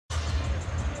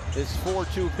It's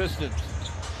 4-2 Pistons.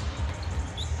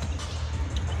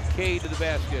 Cade to the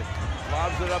basket.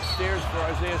 Lobs it upstairs for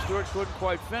Isaiah Stewart. Couldn't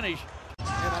quite finish.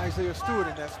 And Isaiah Stewart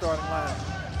in that starting line.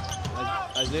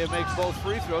 Isaiah makes both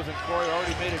free throws, and Corey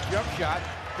already made a jump shot.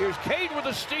 Here's Cade with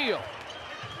a steal.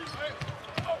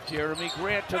 Jeremy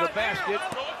Grant to the basket.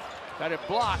 Got it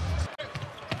blocked.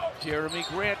 Jeremy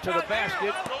Grant to the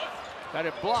basket. Got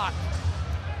it blocked.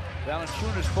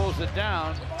 Valanciunas pulls it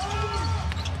down.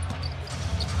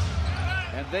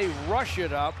 And they rush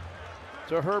it up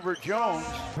to Herbert Jones.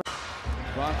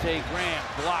 Devontae Graham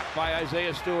blocked by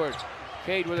Isaiah Stewart.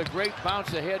 Cade with a great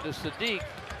bounce ahead to Sadiq.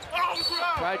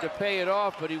 Tried to pay it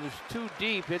off, but he was too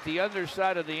deep, hit the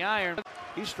underside of the iron.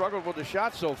 He struggled with the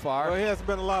shot so far. Well, he hasn't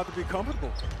been allowed to be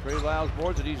comfortable. Trey Lyles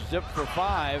boards it. He's zipped for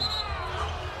 5.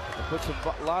 It puts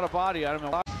a lot of body on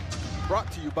him. Brought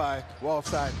to you by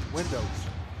Wallside Windows.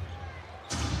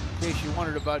 In case you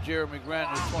wondered about Jeremy Grant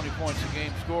and his 20 points a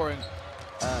game scoring,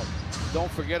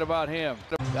 don't forget about him.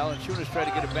 Valanciunas tried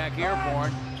to get it back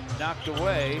airborne, knocked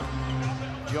away.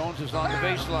 Jones is on the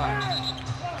baseline.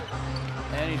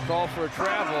 And he's called for a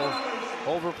travel,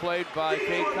 overplayed by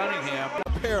Cade Cunningham. A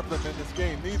pair of them in this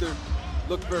game. Neither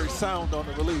looked very sound on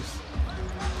the release.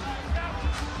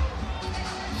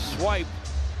 Swipe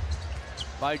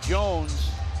by Jones.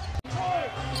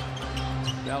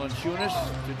 Valanciunas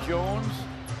to Jones.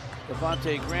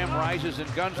 Devontae Graham rises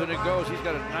and guns, and it goes. He's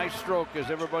got a nice stroke, as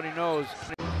everybody knows.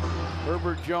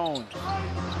 Herbert Jones.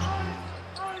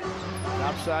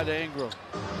 Outside to Ingram.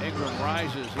 Ingram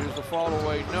rises. Here's the fall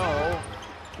away. No.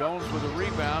 Jones with a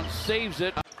rebound. Saves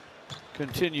it.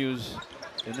 Continues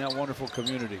in that wonderful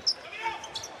community.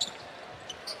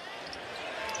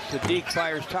 Sadiq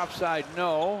fires topside.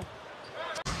 No.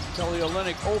 Kelly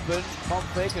Olynyk open. Pump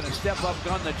fake and a step-up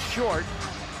gun that's short.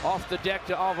 Off the deck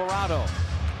to Alvarado.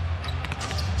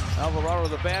 Alvarado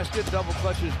with the basket. Double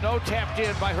clutches. No. Tapped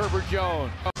in by Herbert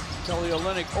Jones. Kelly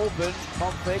Olynyk open.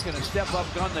 Pump fake and a step-up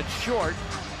gun that's short.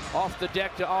 Off the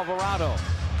deck to Alvarado.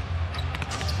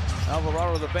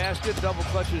 Alvarado with the basket. Double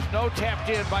clutches. No. Tapped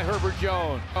in by Herbert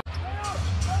Jones.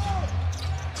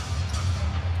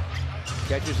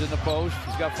 Catches in the post.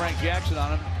 He's got Frank Jackson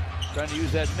on him. Trying to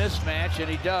use that mismatch, and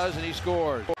he does, and he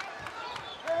scores.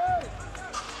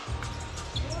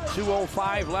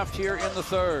 2:05 left here in the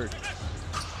third.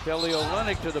 Kelly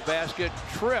Olynyk to the basket.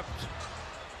 Tripped.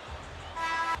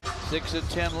 6 and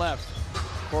 10 left.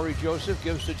 Corey Joseph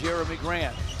gives to Jeremy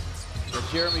Grant.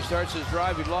 As Jeremy starts his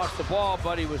drive, he lost the ball,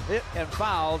 but he was hit and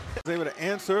fouled. He was able to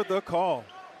answer the call.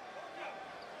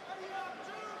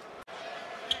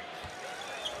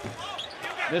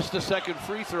 Missed the second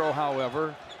free throw,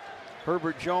 however.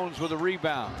 Herbert Jones with a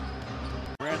rebound.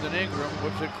 Brandon Ingram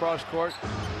whips it cross court.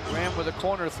 Graham with a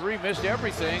corner 3, missed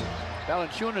everything.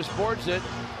 Valanciunas boards it.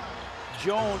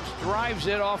 Jones drives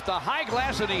it off the high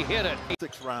glass, and he hit it.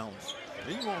 6 rounds.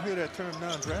 You won't hear that term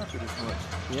non-drafted as much.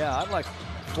 Yeah, I'd like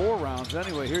 4 rounds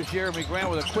anyway. Here's Jeremy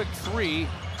Grant with a quick 3.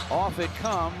 Off it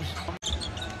comes.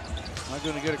 Not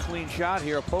going to get a clean shot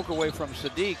here. A poke away from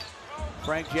Sadiq.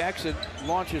 Frank Jackson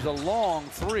launches a long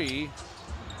 3.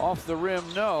 Off the rim,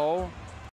 no.